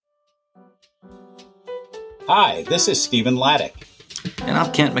Hi, this is Stephen Hladik. And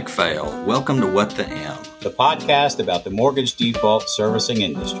I'm Kent McPhail. Welcome to What the M, the podcast about the mortgage default servicing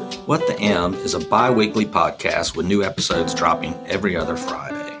industry. What the M is a bi-weekly podcast with new episodes dropping every other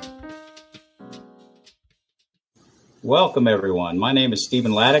Friday. Welcome, everyone. My name is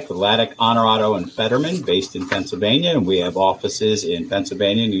Stephen Hladik with Hladik, Honorado, and Fetterman, based in Pennsylvania, and we have offices in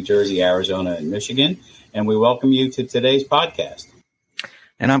Pennsylvania, New Jersey, Arizona, and Michigan, and we welcome you to today's podcast.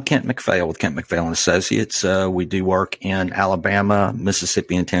 And I'm Kent McPhail with Kent McPhail and Associates. We do work in Alabama,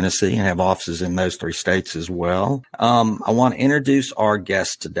 Mississippi, and Tennessee, and have offices in those three states as well. I want to introduce our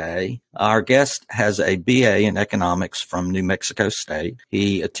guest today. Our guest has a BA in economics from New Mexico State.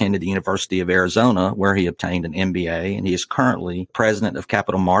 He attended the University of Arizona, where he obtained an MBA, and he is currently president of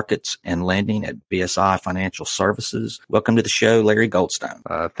capital markets and lending at BSI Financial Services. Welcome to the show, Larry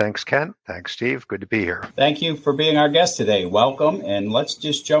Goldstone. Thanks, Kent. Thanks, Steve. Good to be here. Thank you for being our guest today. Welcome, and let's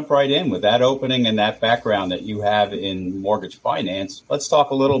just jump right in with that opening and that background that you have in mortgage finance. Let's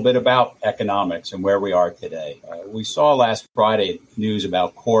talk a little bit about economics and where we are today. We saw last Friday news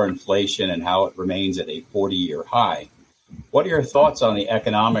about core inflation and how it remains at a 40-year high. What are your thoughts on the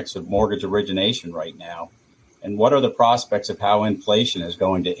economics of mortgage origination right now? And what are the prospects of how inflation is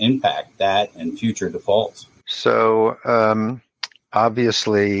going to impact that and future defaults? So,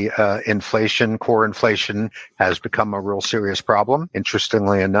 obviously, core inflation has become a real serious problem.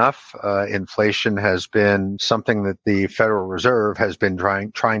 Interestingly enough, inflation has been something that the Federal Reserve has been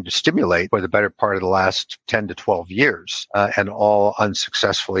trying to stimulate for the better part of the last 10 to 12 years, and all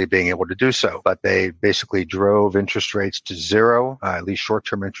unsuccessfully being able to do so. But they basically drove interest rates to zero, at least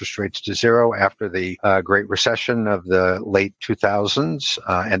short-term interest rates to zero after the Great Recession of the late 2000s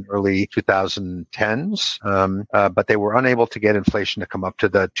and early 2010s. But they were unable to get inflation to come up to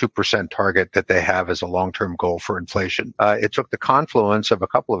the 2% target that they have as a long-term goal for inflation. It took the confluence of a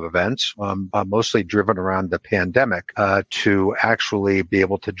couple of events, mostly driven around the pandemic, to actually be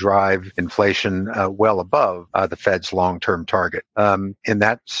able to drive inflation well above the Fed's long-term target. In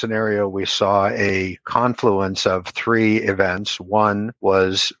that scenario, we saw a confluence of three events. One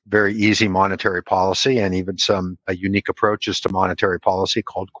was very easy monetary policy and even some unique approaches to monetary policy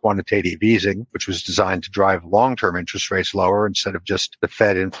called quantitative easing, which was designed to drive long-term interest rates lower instead of just the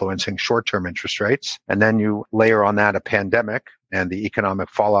Fed influencing short-term interest rates. And then you layer on that a pandemic and the economic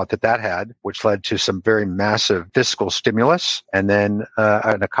fallout that had, which led to some very massive fiscal stimulus, and then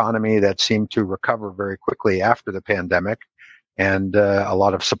an economy that seemed to recover very quickly after the pandemic, and a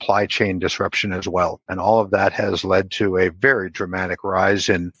lot of supply chain disruption as well. And all of that has led to a very dramatic rise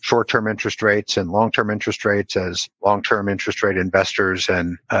in short-term interest rates and long-term interest rates, as long-term interest rate investors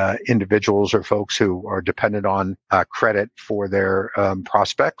and individuals or folks who are dependent on credit for their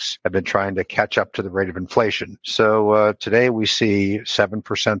prospects have been trying to catch up to the rate of inflation. So today we see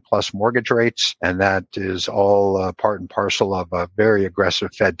 7% plus mortgage rates, and that is all part and parcel of a very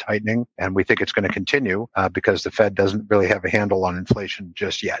aggressive Fed tightening. And we think it's going to continue because the Fed doesn't really have a handle on inflation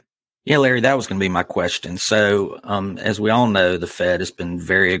just yet. Yeah, Larry, that was going to be my question. So, as we all know, the Fed has been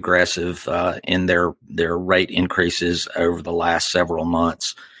very aggressive in their rate increases over the last several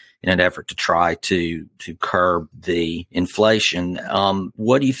months in an effort to try to curb the inflation.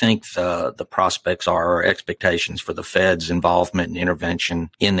 What do you think the prospects are or expectations for the Fed's involvement and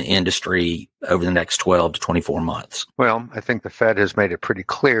intervention in the industry over the next 12 to 24 months? Well, I think the Fed has made it pretty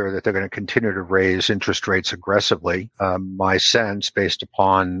clear that they're going to continue to raise interest rates aggressively. My sense, based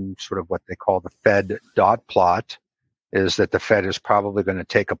upon sort of what they call the Fed dot plot, is that the Fed is probably going to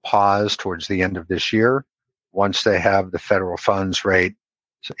take a pause towards the end of this year once they have the federal funds rate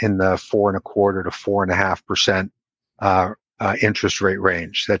in the 4.25% to 4.5% interest rate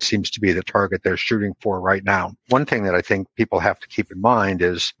range. That seems to be the target they're shooting for right now. One thing that I think people have to keep in mind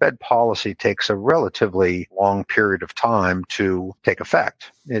is Fed policy takes a relatively long period of time to take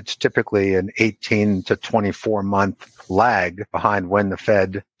effect. It's typically an 18 to 24 month lag behind when the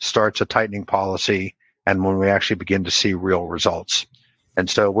Fed starts a tightening policy and when we actually begin to see real results. And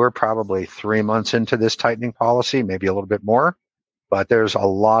so we're probably 3 months into this tightening policy, maybe a little bit more. But there's a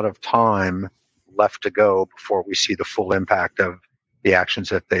lot of time left to go before we see the full impact of the actions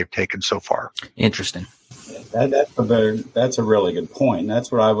that they've taken so far. Interesting. That's a really good point.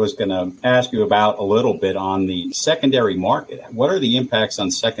 That's what I was going to ask you about a little bit on the secondary market. What are the impacts on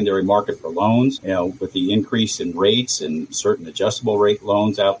secondary market for loans? You know, with the increase in rates and certain adjustable rate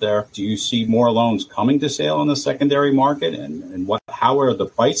loans out there, do you see more loans coming to sale in the secondary market? And how are the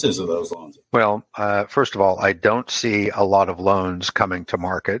prices of those loans? Well, first of all, I don't see a lot of loans coming to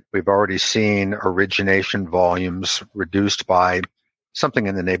market. We've already seen origination volumes reduced by something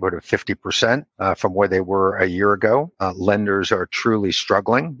in the neighborhood of 50% from where they were a year ago. Lenders are truly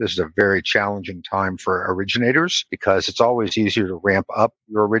struggling. This is a very challenging time for originators because it's always easier to ramp up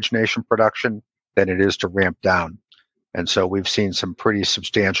your origination production than it is to ramp down. And so we've seen some pretty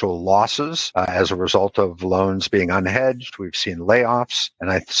substantial losses as a result of loans being unhedged. We've seen layoffs, and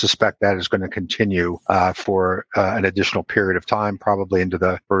I suspect that is going to continue for an additional period of time, probably into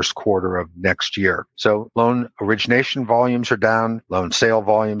the first quarter of next year. So loan origination volumes are down. Loan sale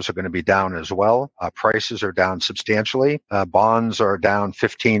volumes are going to be down as well. Prices are down substantially. Bonds are down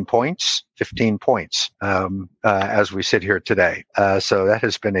 15 points. As we sit here today. So that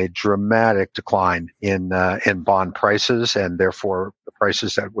has been a dramatic decline in bond prices and therefore the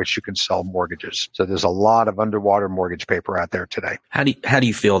prices at which you can sell mortgages. So there's a lot of underwater mortgage paper out there today. How do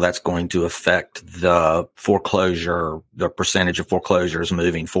you feel that's going to affect the percentage of foreclosures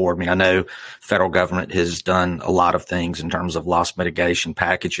moving forward? I mean, I know federal government has done a lot of things in terms of loss mitigation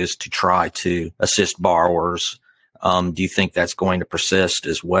packages to try to assist borrowers. Do you think that's going to persist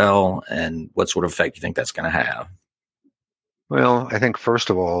as well? And what sort of effect do you think that's going to have? Well, I think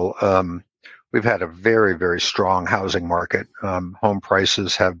first of all, we've had a very, very strong housing market. Home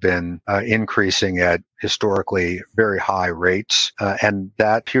prices have been increasing at historically very high rates, and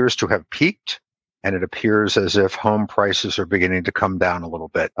that appears to have peaked. And it appears as if home prices are beginning to come down a little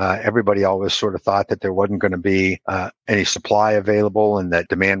bit. Everybody always sort of thought that there wasn't going to be any supply available and that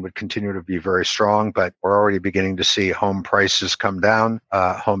demand would continue to be very strong, but we're already beginning to see home prices come down.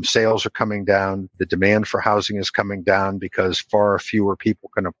 Home sales are coming down. The demand for housing is coming down because far fewer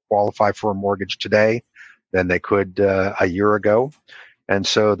people can qualify for a mortgage today than they could a year ago. And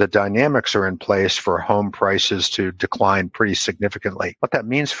so the dynamics are in place for home prices to decline pretty significantly. What that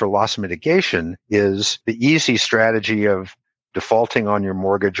means for loss mitigation is the easy strategy of defaulting on your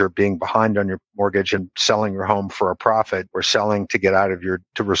mortgage or being behind on your mortgage and selling your home for a profit or selling to get out of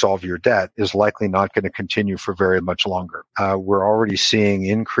to resolve your debt is likely not going to continue for very much longer. We're already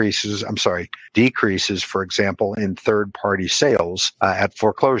seeing decreases, for example, in third-party sales at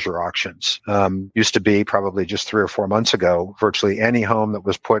foreclosure auctions. Used to be probably just 3 or 4 months ago, virtually any home that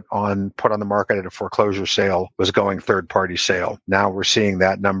was put on the market at a foreclosure sale was going third-party sale. Now we're seeing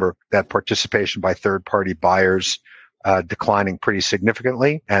that participation by third-party buyers declining pretty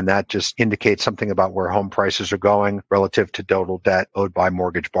significantly, and that just indicates something about where home prices are going relative to total debt owed by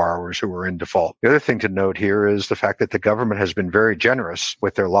mortgage borrowers who are in default. The other thing to note here is the fact that the government has been very generous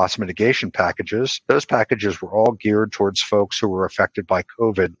with their loss mitigation packages. Those packages were all geared towards folks who were affected by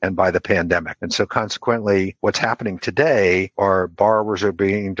COVID and by the pandemic. And so consequently, what's happening today are borrowers are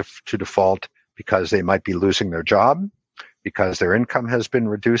being to default because they might be losing their job, because their income has been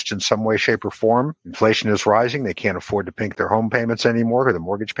reduced in some way, shape, or form. Inflation is rising. They can't afford to pay their home payments anymore or the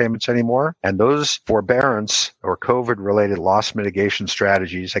mortgage payments anymore. And those forbearance or COVID-related loss mitigation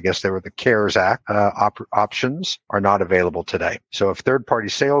strategies, I guess they were the CARES Act options, are not available today. So if third-party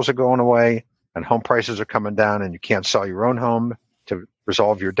sales are going away and home prices are coming down and you can't sell your own home to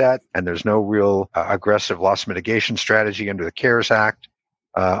resolve your debt, and there's no real aggressive loss mitigation strategy under the CARES Act,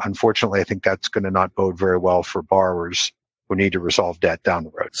 unfortunately, I think that's going to not bode very well for borrowers who need to resolve debt down the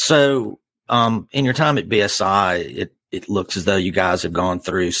road. So, in your time at BSI, it looks as though you guys have gone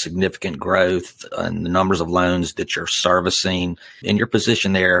through significant growth in the numbers of loans that you're servicing. In your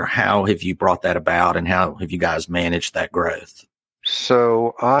position there, how have you brought that about and how have you guys managed that growth?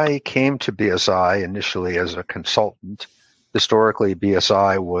 So I came to BSI initially as a consultant. Historically,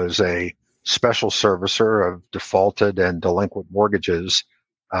 BSI was a special servicer of defaulted and delinquent mortgages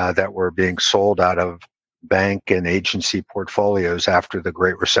that were being sold out of bank and agency portfolios after the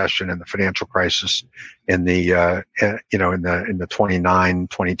Great Recession and the financial crisis in the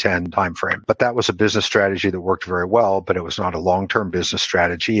 2010 timeframe. But that was a business strategy that worked very well, but it was not a long-term business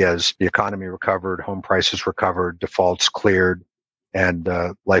strategy. As the economy recovered, home prices recovered, defaults cleared, and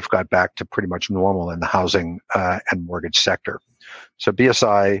life got back to pretty much normal in the housing and mortgage sector. So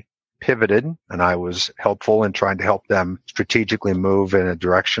BSI pivoted, and I was helpful in trying to help them strategically move in a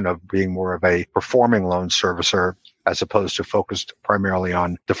direction of being more of a performing loan servicer as opposed to focused primarily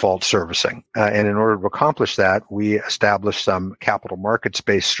on default servicing. And in order to accomplish that, we established some capital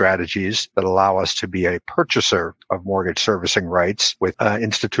markets-based strategies that allow us to be a purchaser of mortgage servicing rights with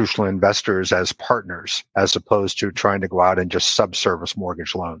institutional investors as partners, as opposed to trying to go out and just subservice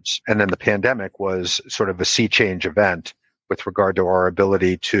mortgage loans. And then the pandemic was sort of a sea change event, with regard to our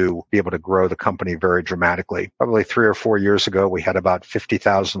ability to be able to grow the company very dramatically. Probably 3 or 4 years ago, we had about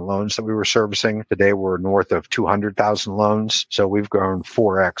 50,000 loans that we were servicing. Today, we're north of 200,000 loans. So we've grown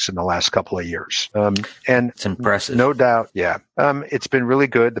 4x in the last couple of years. And it's impressive. No doubt. Yeah. It's been really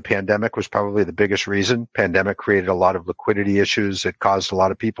good. The pandemic was probably the biggest reason. Pandemic created a lot of liquidity issues. It caused a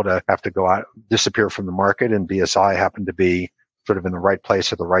lot of people to have to go out, disappear from the market. And BSI happened to be sort of in the right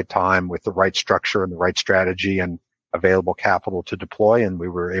place at the right time with the right structure and the right strategy and available capital to deploy. And we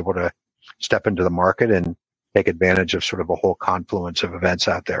were able to step into the market and take advantage of sort of a whole confluence of events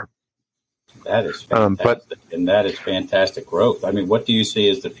out there. That is fantastic. And that is fantastic growth. I mean, what do you see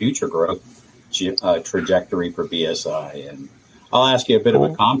as the future growth trajectory for BSI? And I'll ask you a bit of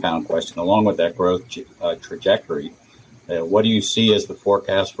a compound question along with that growth trajectory. What do you see as the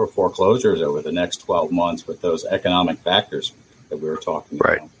forecast for foreclosures over the next 12 months with those economic factors that we were talking about?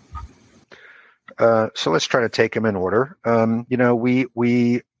 Right. So let's try to take them in order.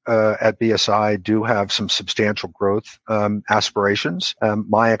 We at BSI do have some substantial growth aspirations.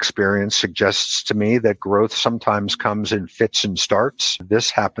 My experience suggests to me that growth sometimes comes in fits and starts. This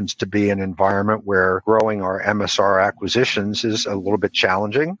happens to be an environment where growing our MSR acquisitions is a little bit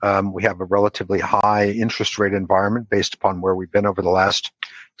challenging. We have a relatively high interest rate environment based upon where we've been over the last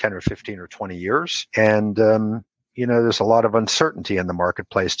 10 or 15 or 20 years. And there's a lot of uncertainty in the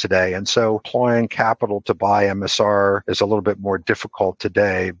marketplace today. And so deploying capital to buy MSR is a little bit more difficult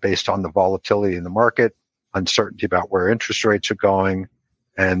today based on the volatility in the market, uncertainty about where interest rates are going,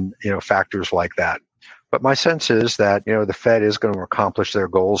 and, factors like that. But my sense is that, the Fed is going to accomplish their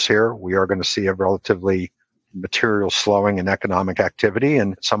goals here. We are going to see a relatively material slowing in economic activity.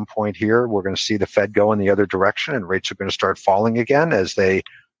 And at some point here, we're going to see the Fed go in the other direction and rates are going to start falling again as they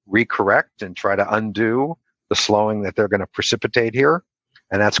recorrect and try to undo the slowing that they're going to precipitate here.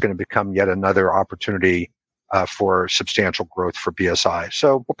 And that's going to become yet another opportunity for substantial growth for BSI.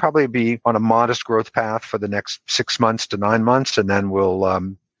 So we'll probably be on a modest growth path for the next 6 months to 9 months, and then we'll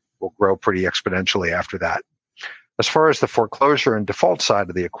grow pretty exponentially after that. As far as the foreclosure and default side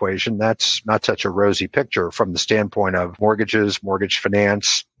of the equation, that's not such a rosy picture from the standpoint of mortgages, mortgage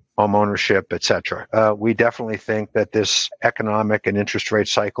finance, home ownership, et cetera. We definitely think that this economic and interest rate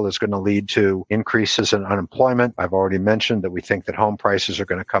cycle is going to lead to increases in unemployment. I've already mentioned that we think that home prices are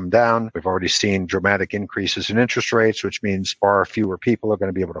going to come down. We've already seen dramatic increases in interest rates, which means far fewer people are going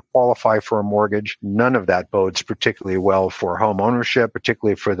to be able to qualify for a mortgage. None of that bodes particularly well for home ownership,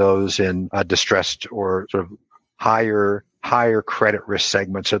 particularly for those in distressed or sort of higher credit risk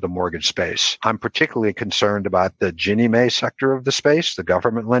segments of the mortgage space. I'm particularly concerned about the Ginnie Mae sector of the space, the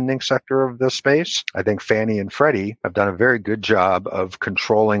government lending sector of the space. I think Fannie and Freddie have done a very good job of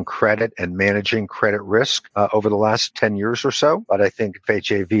controlling credit and managing credit risk over the last 10 years or so. But I think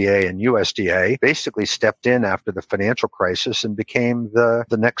FHA, VA, and USDA basically stepped in after the financial crisis and became the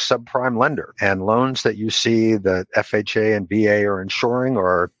next subprime lender. And loans that you see that FHA and VA are insuring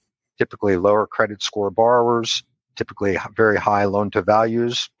are typically lower credit score borrowers, typically very high loan to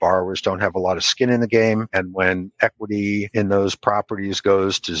values. Borrowers don't have a lot of skin in the game. And when equity in those properties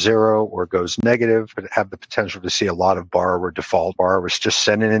goes to zero or goes negative, but have the potential to see a lot of borrower default. Borrowers just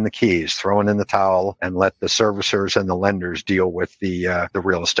sending in the keys, throwing in the towel, and let the servicers and the lenders deal with the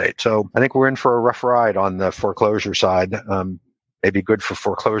real estate. So I think we're in for a rough ride on the foreclosure side. Maybe good for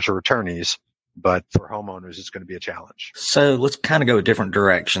foreclosure attorneys, but for homeowners, it's going to be a challenge. So let's kind of go a different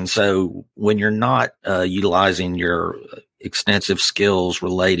direction. So when you're not utilizing your extensive skills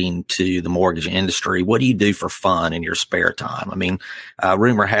relating to the mortgage industry, what do you do for fun in your spare time? I mean,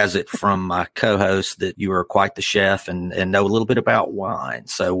 rumor has it from my co-host that you are quite the chef and know a little bit about wine.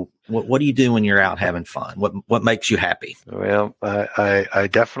 So what do you do when you're out having fun? What makes you happy? Well, I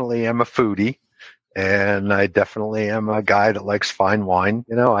definitely am a foodie. And I definitely am a guy that likes fine wine.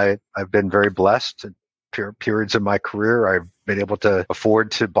 I've been very blessed at periods of my career. I've been able to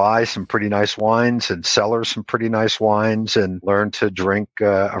afford to buy some pretty nice wines and cellar some pretty nice wines and learn to drink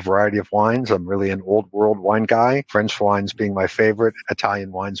a variety of wines. I'm really an old world wine guy, French wines being my favorite,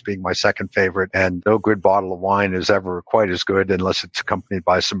 Italian wines being my second favorite. And no good bottle of wine is ever quite as good unless it's accompanied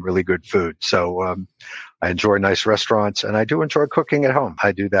by some really good food. So, I enjoy nice restaurants, and I do enjoy cooking at home.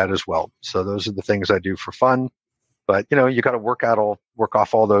 I do that as well. So those are the things I do for fun. But, you got to work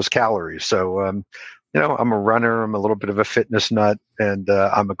off all those calories. So, I'm a runner. I'm a little bit of a fitness nut, and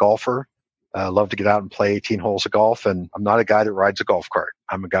I'm a golfer. I love to get out and play 18 holes of golf, and I'm not a guy that rides a golf cart.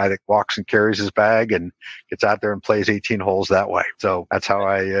 I'm a guy that walks and carries his bag and gets out there and plays 18 holes that way. So that's how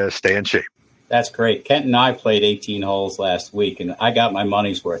I stay in shape. That's great. Kent and I played 18 holes last week, and I got my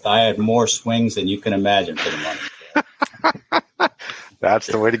money's worth. I had more swings than you can imagine for the money. That's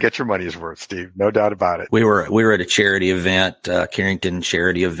the way to get your money's worth, Steve. No doubt about it. We were at a charity event, Carrington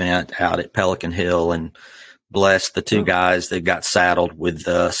charity event out at Pelican Hill, and bless the two guys that got saddled with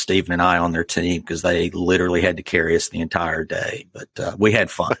Stephen and I on their team because they literally had to carry us the entire day. But we had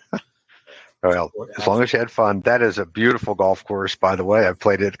fun. Well, as long as you had fun. That is a beautiful golf course, by the way. I've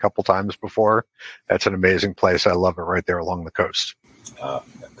played it a couple times before. That's an amazing place. I love it right there along the coast.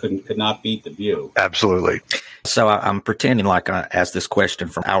 Could not beat the view. Absolutely. So I'm pretending like I asked this question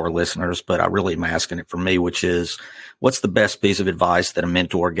from our listeners, but I really am asking it for me, which is, what's the best piece of advice that a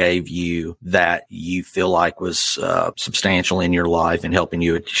mentor gave you that you feel like was substantial in your life and helping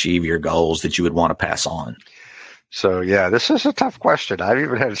you achieve your goals that you would want to pass on? So, yeah, this is a tough question. I've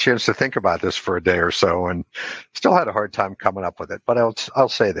even had a chance to think about this for a day or so and still had a hard time coming up with it. But I'll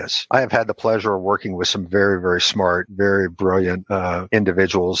say this. I have had the pleasure of working with some very, very smart, very brilliant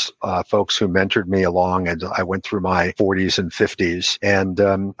individuals, folks who mentored me along as I went through my 40s and 50s.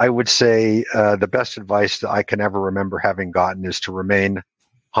 And I would say the best advice that I can ever remember having gotten is to remain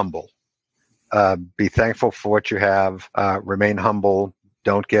humble. Be thankful for what you have. Remain humble.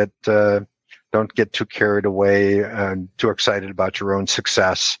 Don't get too carried away and too excited about your own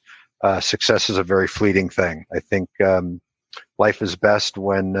success. Success is a very fleeting thing. I think life is best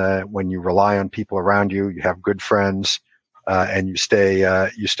when you rely on people around you, you have good friends, and you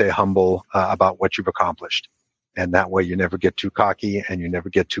stay humble about what you've accomplished. And that way you never get too cocky and you never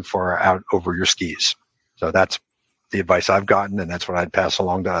get too far out over your skis. So that's the advice I've gotten, and that's what I'd pass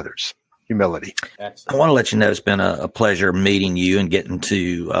along to others. Humility. Excellent. I want to let you know it's been a pleasure meeting you and getting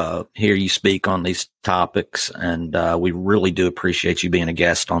to hear you speak on these topics. And we really do appreciate you being a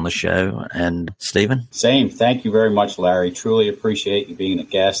guest on the show. And Stephen? Same. Thank you very much, Larry. Truly appreciate you being a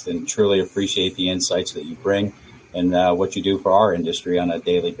guest and truly appreciate the insights that you bring and what you do for our industry on a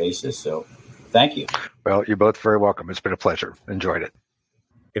daily basis. So thank you. Well, you're both very welcome. It's been a pleasure. Enjoyed it.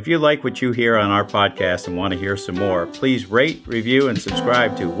 If you like what you hear on our podcast and want to hear some more, please rate, review, and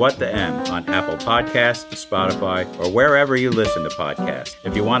subscribe to What the M on Apple Podcasts, Spotify, or wherever you listen to podcasts.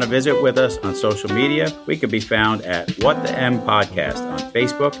 If you want to visit with us on social media, we can be found at What the M Podcast on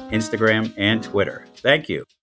Facebook, Instagram, and Twitter. Thank you.